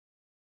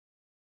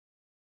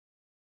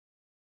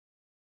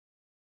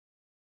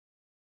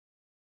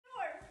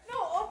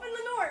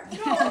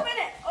Open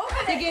it!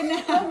 Open it! Sige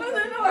na. Open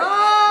the door!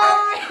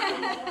 Oh!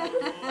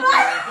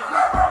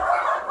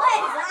 What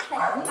is that?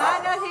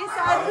 Ano si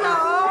Santa,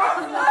 oh?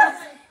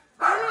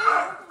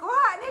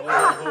 Kuha, di ka.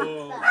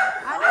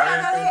 Ano ka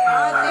dali?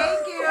 Oh,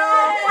 thank you.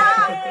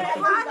 Wow!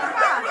 Kuha ka.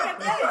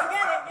 Get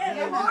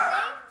it.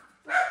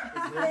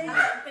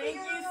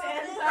 Thank you,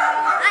 Santa.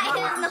 I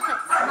is not.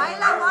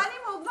 Myla, money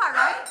mo ba,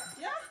 right?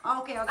 Yeah.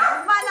 Okay.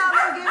 Ugma na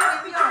mo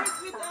gift niyo. Picture.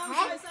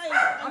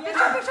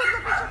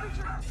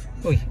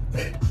 Uy,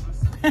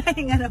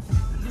 Nga na po.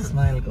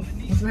 smile ko.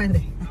 Smile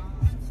eh.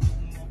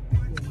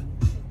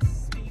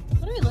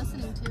 What are we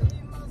listening to?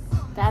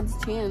 Dad's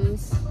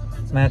tunes.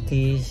 It's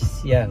Matty's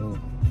Yahoo.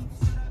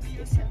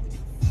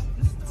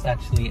 It's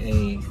actually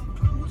a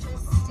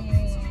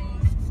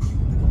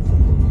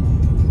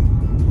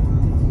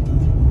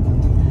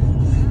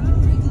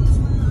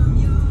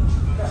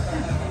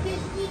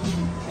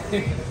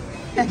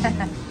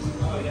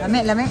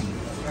Lami.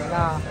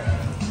 Oh.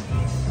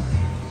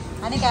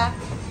 Ani ka?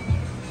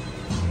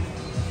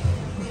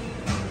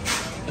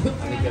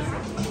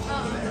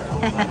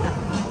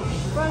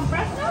 From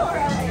Fresno or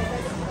LA?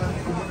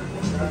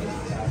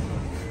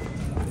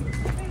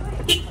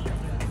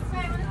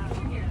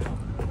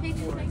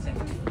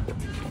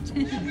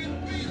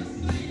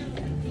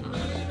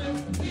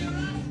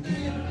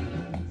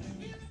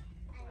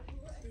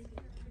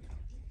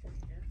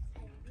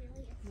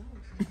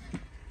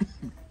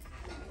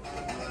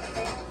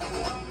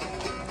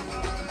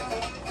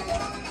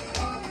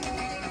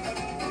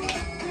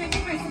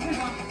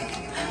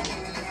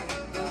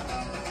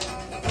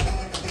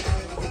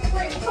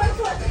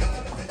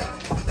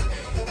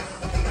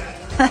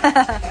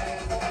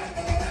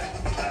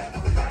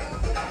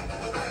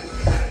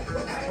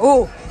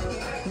 Oh,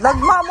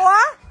 lagma mo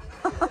ah?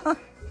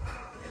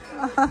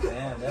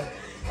 man,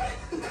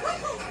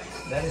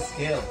 that is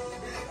skill.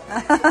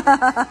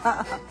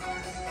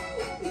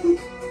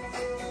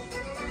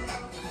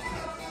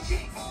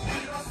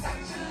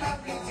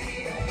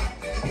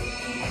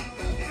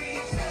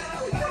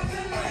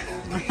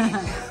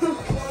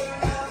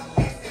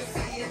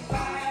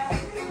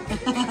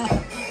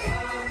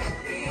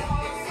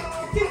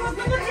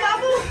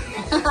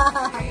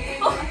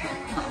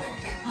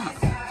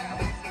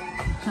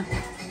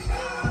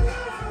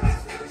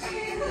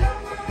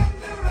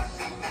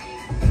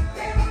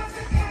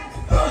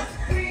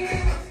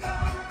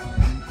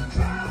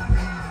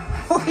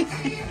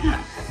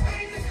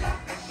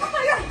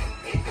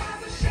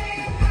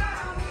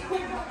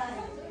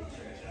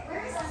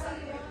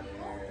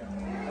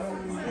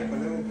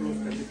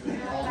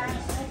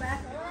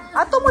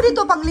 Ato mo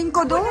dito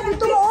paglingkod do,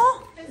 dito mo oh.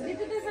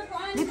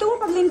 Dito mo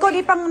paglingkod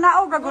di pang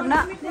naog gagod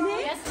na.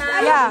 Yes,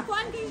 ma'am. Yeah.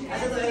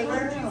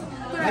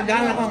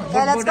 Nagdala ko.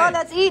 Okay, let's go,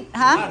 let's eat,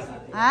 ha?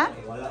 Ha?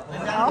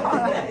 Oh.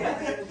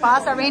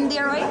 Pa sa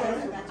reindeer, right?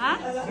 Ha?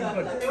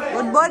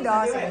 Budbud,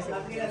 oh. Sige.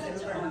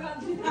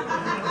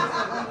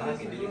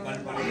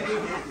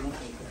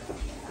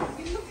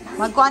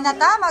 Magkuha na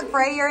ta?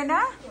 Mag-prayer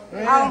na?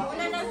 Oh.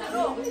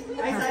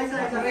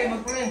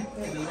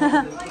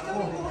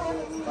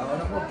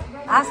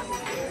 Ask.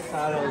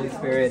 Holy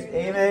Spirit,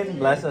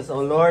 amen. Bless us, O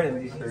Lord, and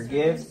these are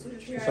gifts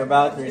which are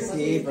about to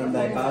receive from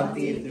thy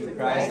bounty through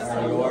Christ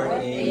our Lord.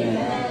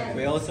 Amen.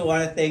 We also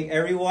want to thank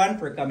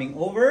everyone for coming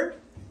over,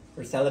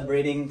 for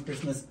celebrating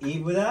Christmas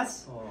Eve with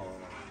us.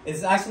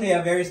 It's actually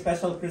a very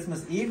special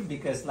Christmas Eve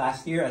because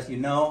last year, as you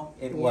know,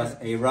 it was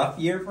a rough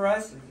year for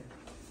us.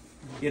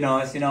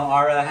 As you know,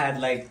 Ara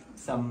had like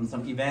some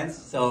events.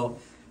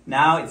 So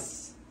now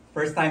it's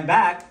first time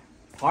back,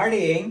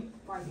 partying.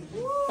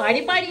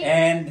 Party.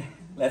 And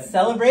let's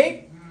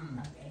celebrate.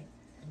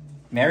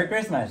 Merry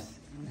Christmas.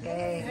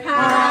 Okay.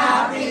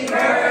 Happy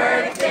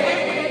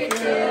birthday to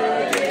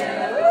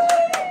you.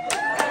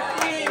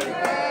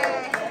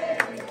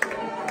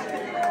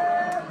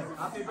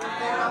 Happy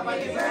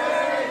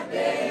birthday to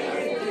you.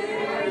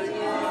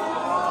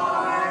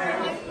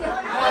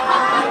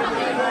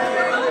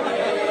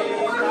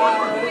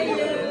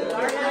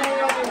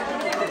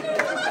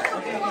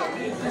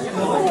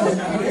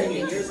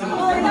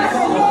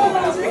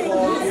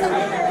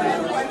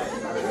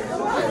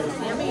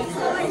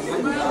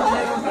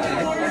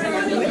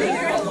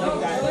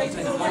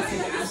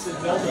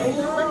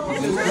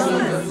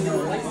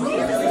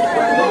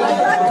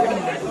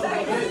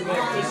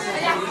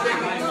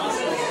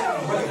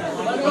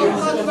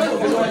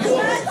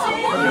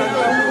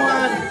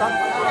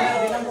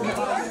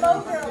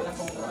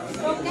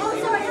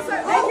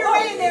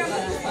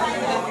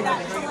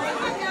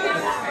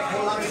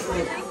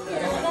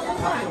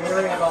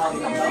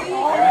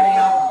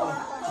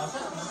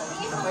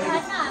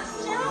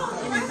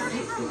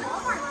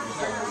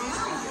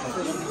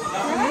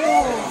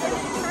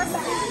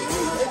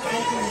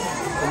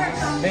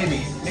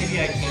 Maybe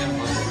I can.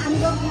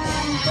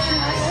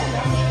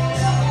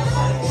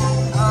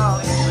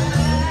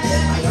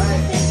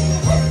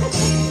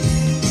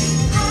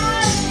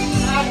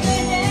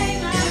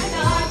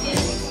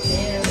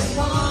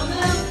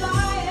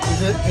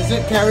 Is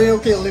it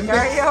karaoke Olympics?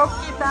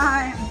 Karaoke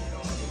time.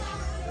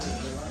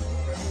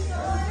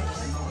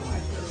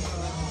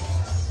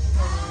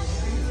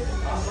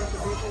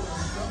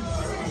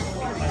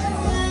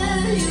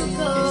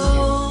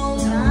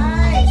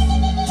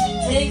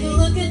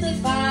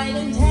 5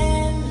 and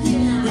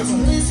 10. It's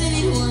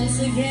listening once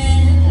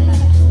again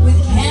with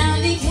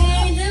candy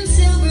canes and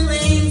silver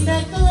lanes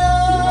that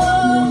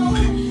glow.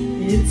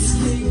 It's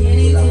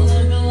beginning to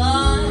look a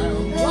lot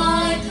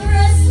like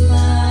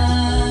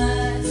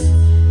Christmas.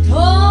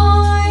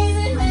 Toys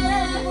in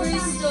every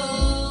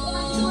store,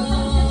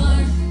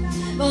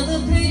 but the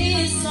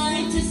prettiest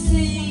sight to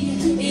see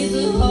is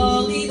the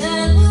holly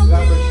that will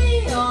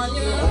be on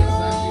your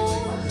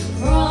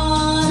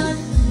front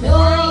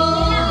door.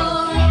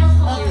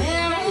 A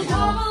pair of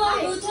purple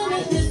boots and a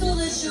pistol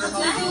that shoots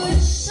as you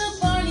wish a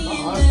party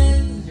in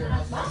them.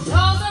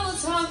 Dolls that will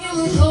talk and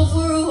will go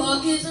for a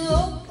walk is a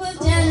hope of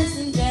Janice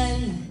and Jen.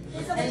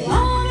 And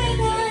Mom and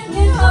Dad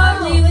can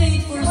hardly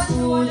wait for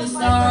school to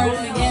start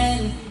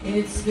again.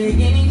 It's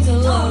beginning to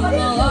look a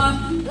lot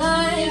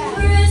like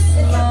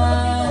Christmas.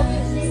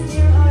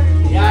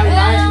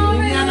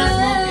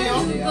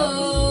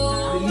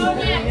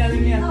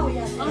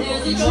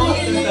 There's a tree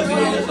in the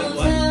front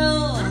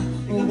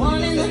hotel,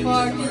 one in the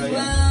park as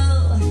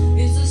well.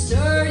 It's a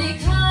sturdy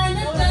kind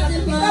that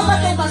doesn't mind.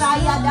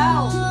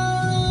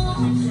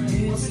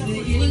 It's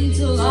beginning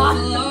to look a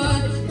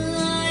lot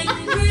like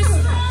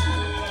Christmas.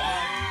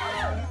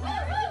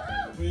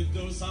 With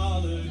those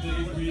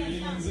holiday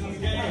greetings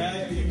and gay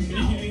happy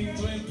meetings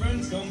when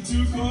friends come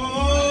to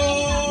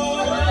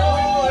call,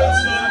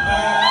 it's the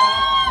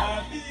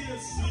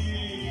happiest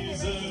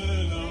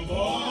season of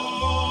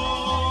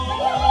all.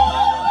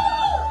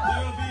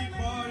 There'll be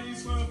parties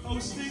for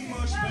posting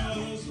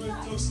marshmallows, for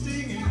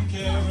toasting and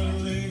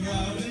caroling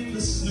out in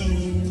the snow.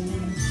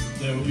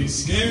 There'll be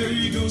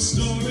scary ghost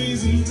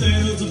stories and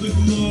tales of the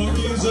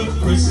glories of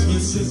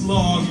Christmases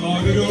long,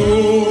 long ago.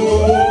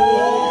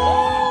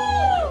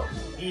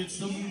 It's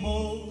the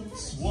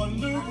most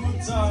wonderful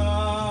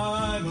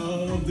time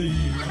of the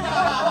year.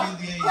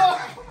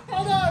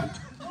 Hold on.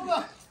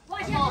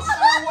 I'm on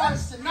Star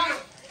Wars tonight.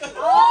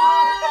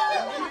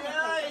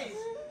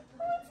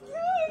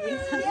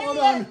 Hold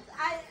on.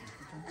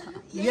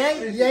 Yeah.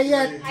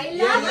 I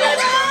love it.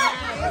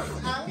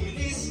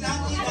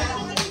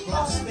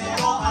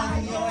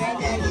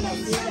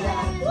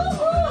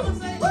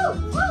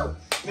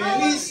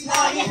 Feliz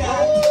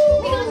Navidad.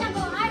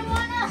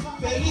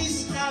 Feliz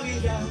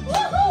Navidad.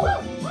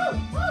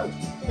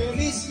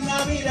 Feliz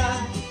Navidad.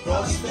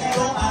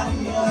 Prospero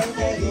año y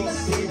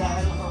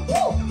felicidad.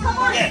 I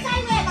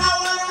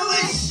wanna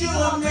wish you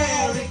a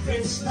Merry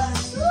Christmas.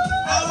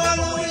 I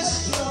wanna wish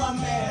you a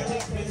Merry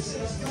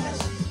Christmas.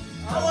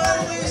 I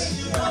wanna wish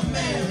you a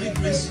Merry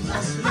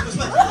Christmas. I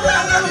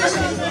wanna wish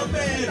you a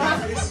Merry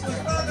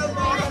Christmas.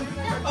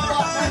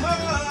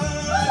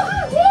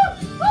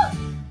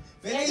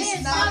 Feliz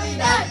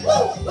Navidad.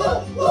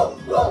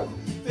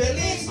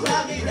 Feliz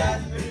Navidad.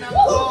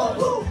 Feliz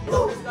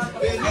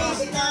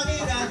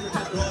Navidad.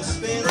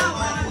 Prospero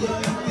año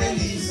y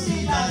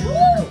felicidad.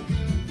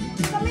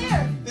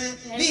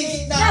 Feliz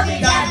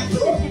Navidad.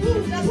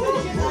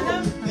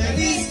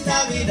 Feliz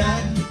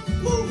Navidad.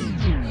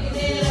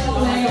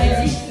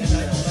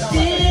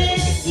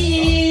 This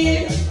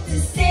year, to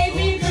save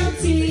me from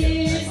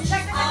tears,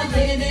 I'll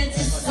give it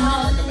to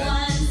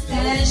someone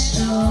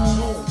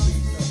special.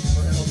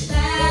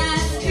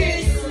 Last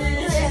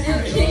Christmas, you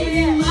gave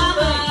me my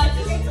heart,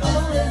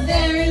 but the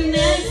very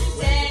next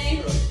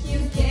day, you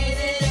gave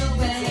it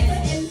away.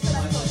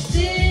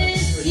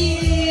 This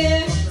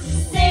year, to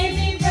save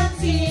me from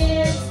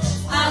tears,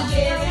 I'll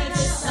give it to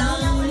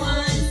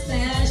someone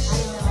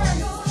special.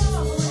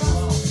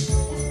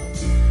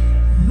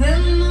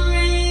 When the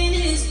rain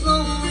is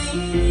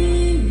blowing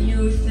in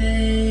your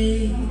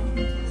face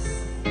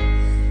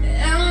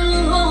and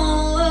the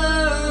whole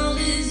world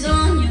is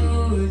on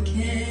your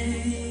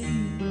case,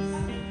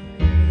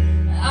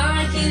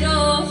 I could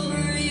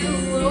offer you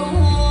a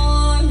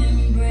warm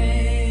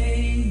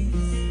embrace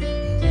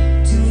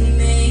to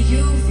make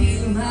you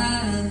feel my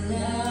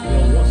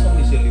love.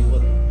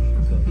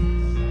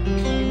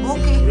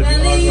 Okay. When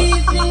the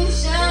evening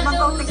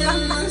shadows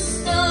and the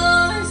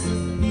stars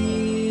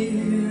appear,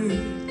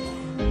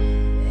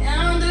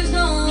 and there's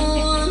no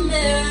one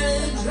there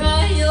to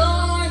dry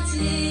your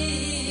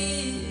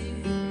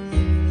tears,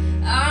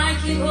 I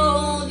can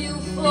hold you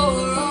for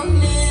a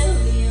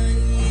million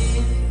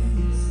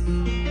years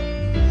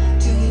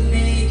to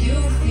make you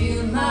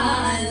feel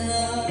my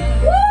love.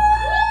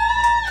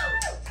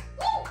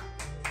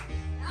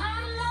 I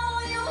know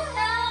you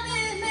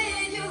haven't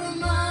made your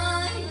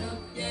mind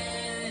up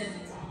yet,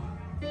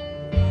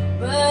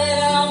 but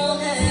I'll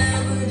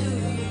never do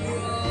you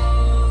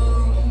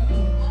wrong.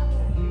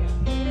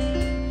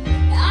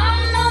 I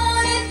know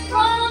it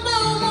from the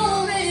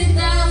moment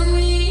that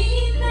we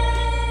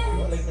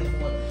met.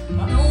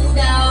 No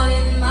doubt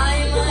in my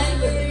mind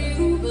where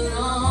you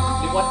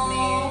belong.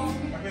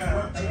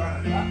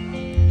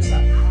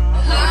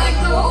 I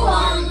go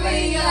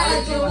hungry, I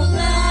go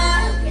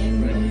laughing.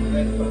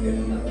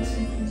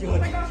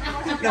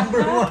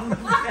 Number one.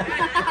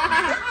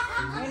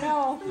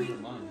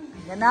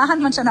 Ganahan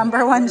man siya,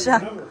 number 1 siya.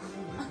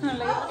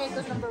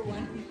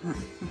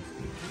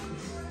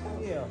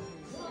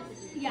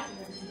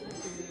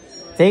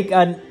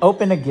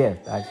 Open a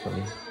gift,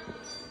 actually.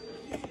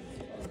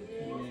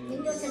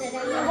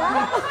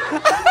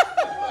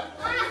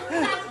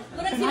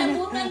 Kurang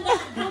sinabutan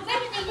ka.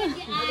 Kaya na yung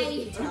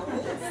ay.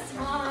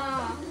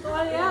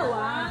 Toya,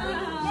 wow.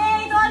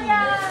 Yay,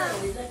 Tonya!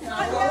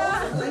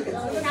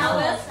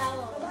 Towel.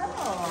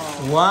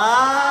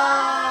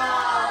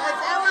 Wow!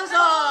 It's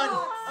Amazon!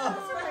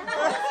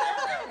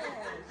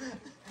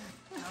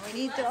 Now we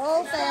need to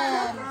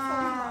open.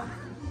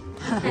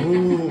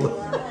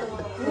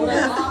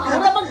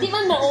 Mura pag di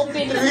man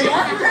ma-open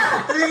niya.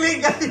 Really,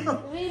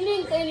 kayo?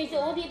 Willing kayo ni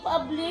siya. O di pa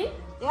abli.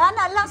 Yan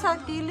na lang sa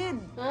kilid.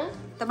 Ha?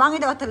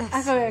 Tabangi daw talas.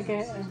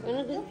 Okay.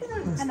 Ano to?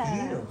 Ano?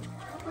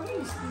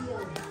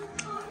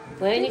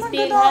 Pwede ni Ano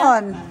Steve ha?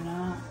 doon?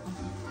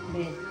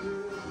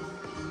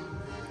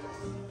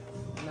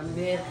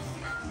 Number.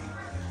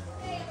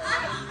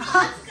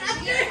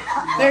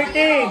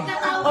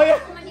 13! Oh, yeah.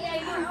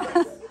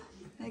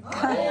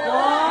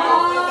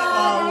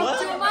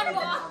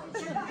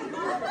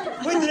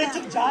 Uy,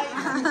 diretsong chai!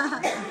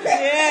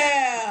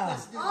 Yeah!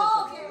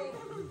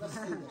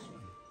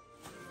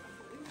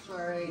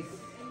 Sorry.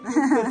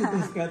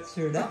 Scratch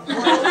your neck.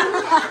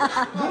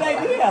 Good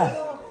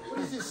idea!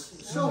 What is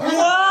this? So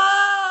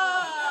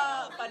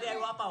Wow! Paday,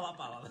 wapa.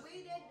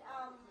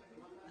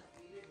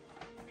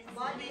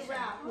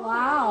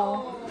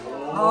 Wow.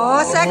 Oh,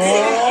 sexy.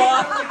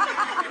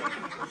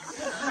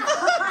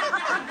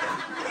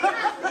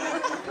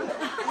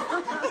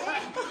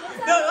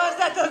 No,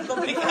 what's that? Don't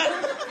complicate.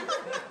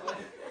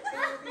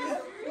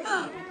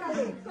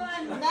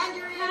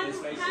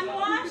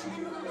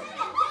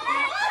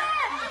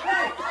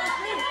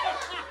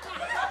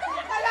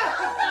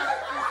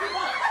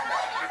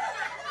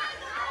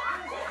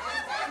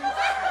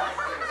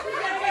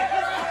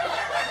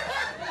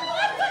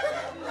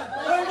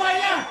 Uy,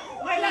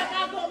 Myla,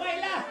 tago,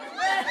 Myla.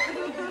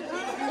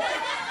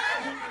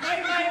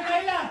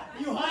 Myla,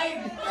 you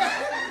hide.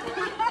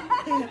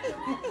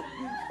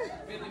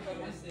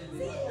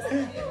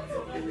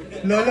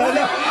 No.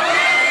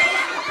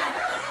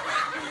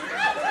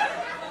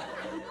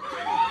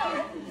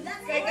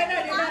 Teka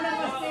na, di na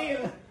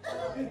ma-steal.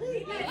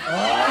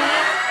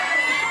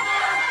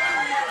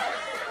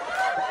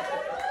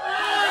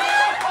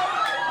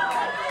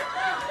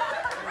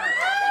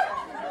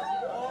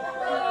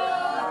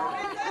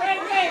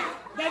 Wait.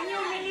 The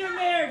new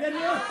millionaire.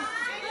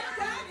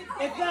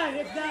 It's done.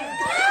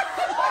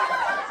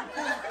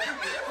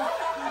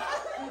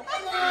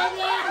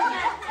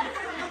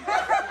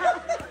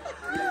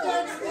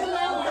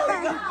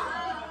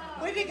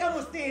 Pwede ka mo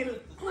steal.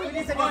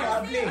 Pwede sa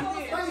gagabli.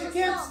 But you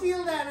can't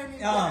steal that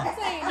anymore.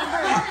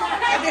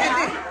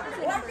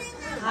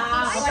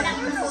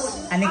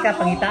 Ani ka,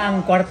 pangita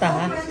ang kwarta,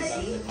 ha?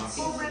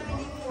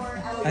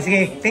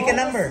 Sige, pick a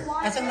number.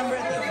 Asang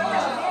number ito?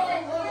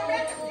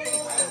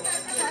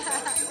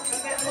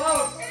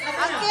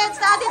 Ang kids,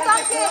 daddy,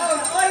 ang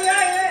kids. Wala.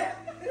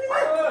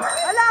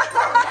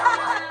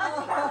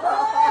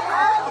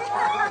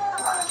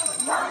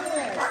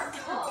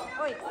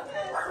 Uy.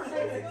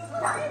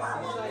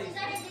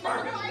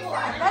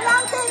 Wala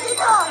ang kids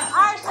dito.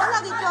 Ars, wala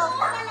dito.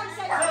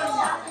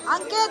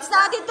 Ang kids,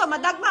 daddy to.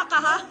 Madagma ka,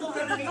 ha? Go to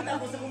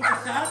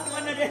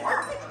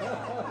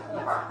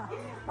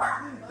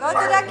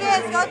the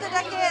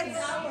kids.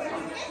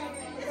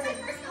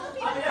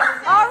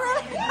 Oh,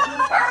 really?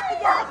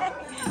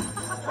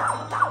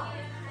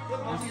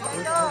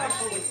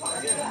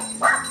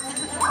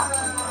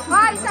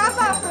 Vai,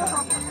 sapa!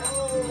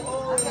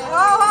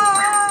 Oh!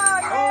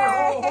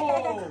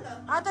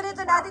 Ato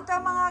dito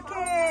ang mga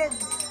kids.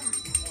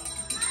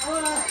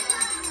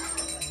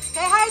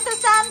 Say hi to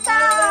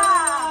Santa!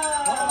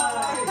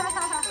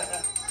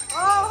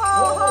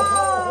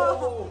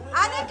 Oh!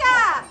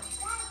 Anika!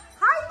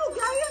 Hi mo,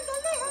 gayon!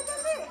 Dali!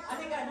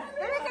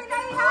 Dali kay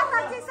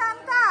naihatag si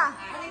Santa!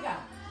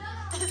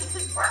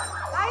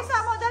 Liza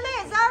mo, dali!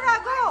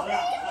 Zara, go!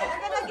 I'm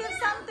gonna give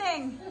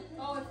something.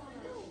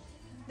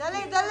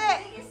 Dali!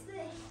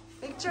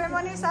 Picture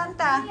mo ni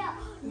Santa.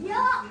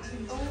 Wow!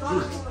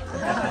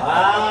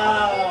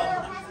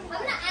 I'm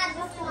gonna add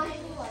this to my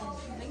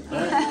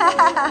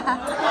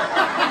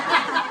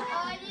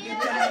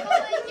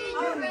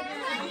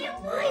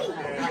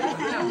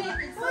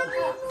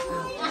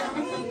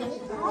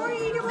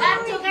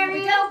Back to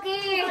karaoke!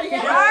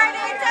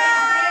 Party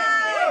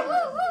time!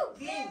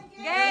 Game!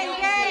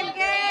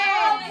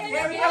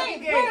 Karaoke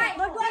game!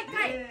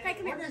 Kai,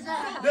 come here.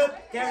 Look,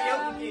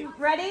 karaoke game.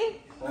 Ready?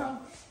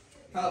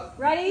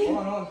 Ready?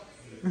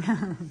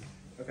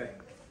 Okay.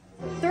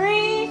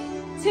 3,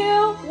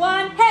 2,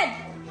 1, head.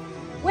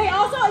 Wait,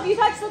 also, if you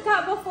touch the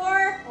cup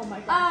before,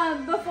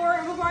 before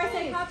I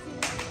say cup,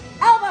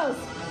 elbows,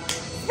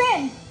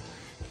 spin,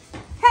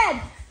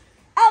 head,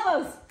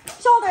 elbows,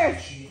 shoulders,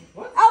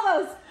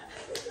 elbows,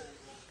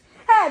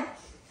 head,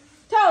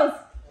 toes,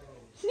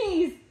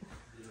 knees,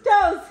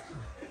 toes.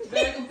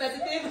 Very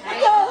competitive.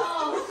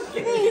 Toes,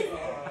 knees,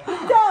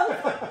 toes,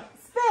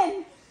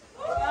 spin.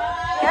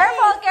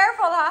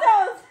 Careful, ha?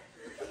 Toes,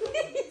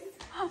 knees,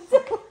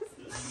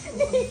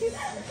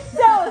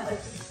 toes,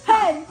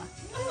 head,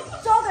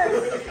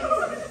 shoulders,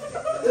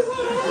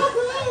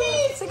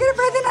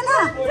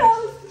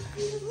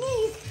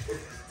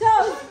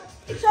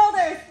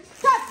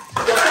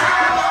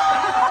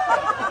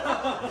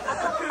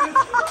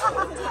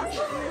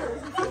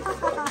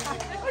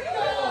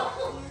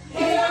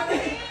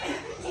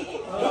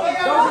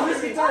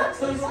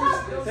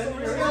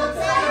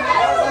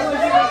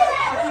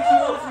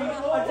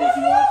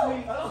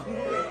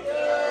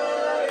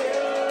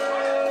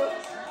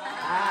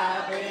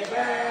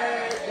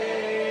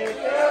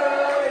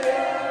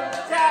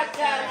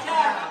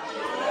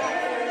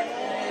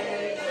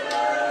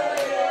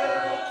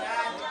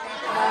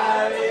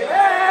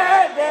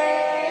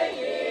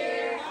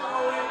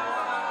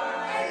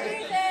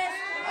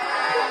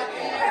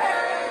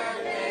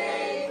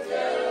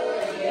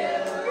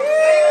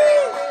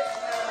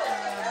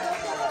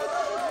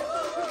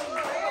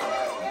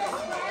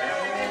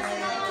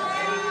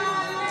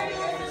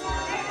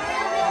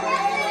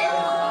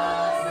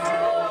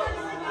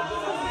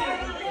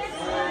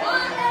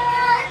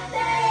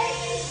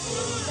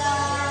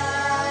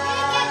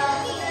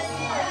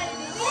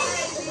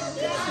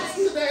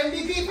 The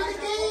MVP for the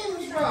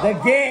games, bro. The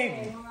game!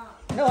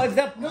 No, it's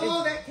the...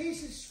 No, that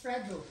case is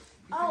fragile.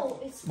 Oh,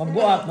 it's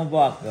Mabuak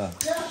ka.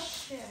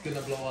 It's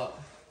gonna blow up.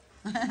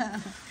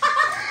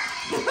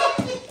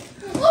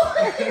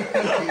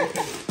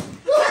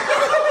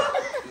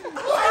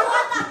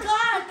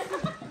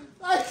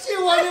 I see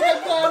one in a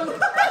gun.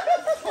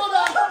 Hold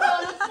on.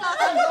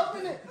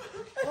 Open it.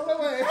 Hold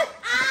away.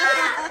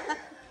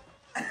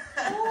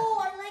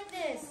 Oh, I like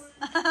this.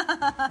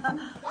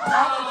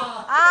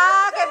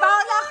 Kay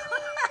Paula.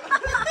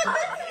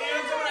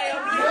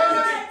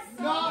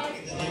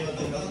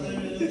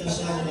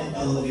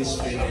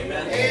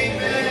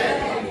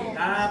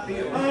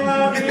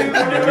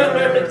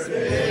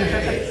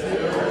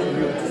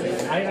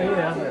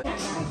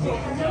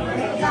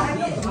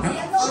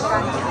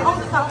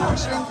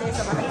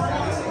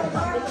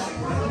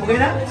 Okay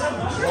na?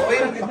 Okay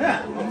na.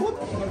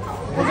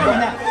 Okay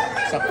na.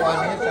 Sa kuha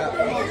niya sa...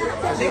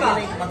 Kasi